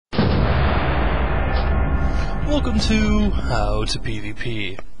Welcome to How to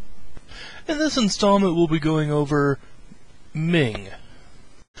PvP. In this installment we'll be going over Ming.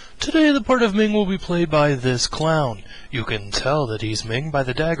 Today the part of Ming will be played by this clown. You can tell that he's Ming by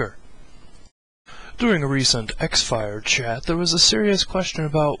the dagger. During a recent XFire chat there was a serious question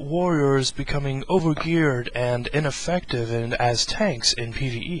about warriors becoming overgeared and ineffective as tanks in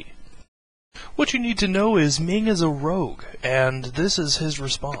PvE. What you need to know is Ming is a rogue, and this is his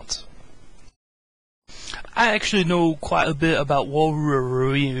response. I actually know quite a bit about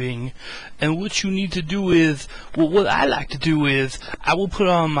warrioring, and what you need to do is, well, what I like to do is, I will put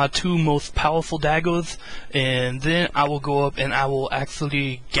on my two most powerful daggers, and then I will go up and I will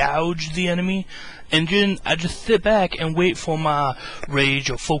actually gouge the enemy, and then I just sit back and wait for my rage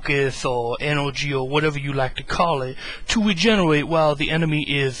or focus or energy or whatever you like to call it to regenerate while the enemy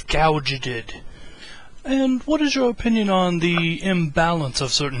is gouged. And what is your opinion on the imbalance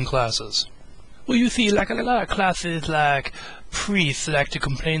of certain classes? Well, you see, like a lot of classes, like priests, like to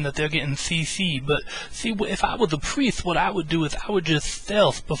complain that they're getting CC, but see, if I was a priest, what I would do is I would just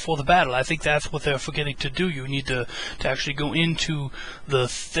stealth before the battle. I think that's what they're forgetting to do. You need to actually go into the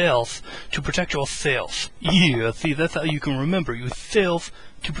stealth to protect yourself. Yeah, see, that's how you can remember. You stealth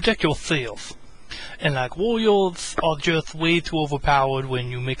to protect yourself. And like warriors are just way too overpowered when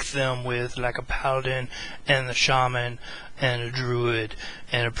you mix them with like a paladin and a shaman and a druid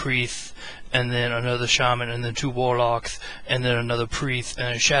and a priest and then another shaman and then two warlocks and then another priest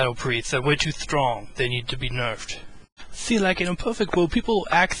and a shadow priest. They're way too strong. They need to be nerfed. See, like in a perfect world, people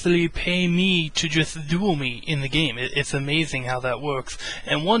actually pay me to just duel me in the game. It's amazing how that works.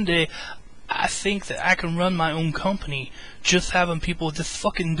 And one day I think that I can run my own company just having people just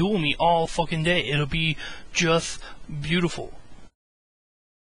fucking duel me all fucking day. It'll be just beautiful.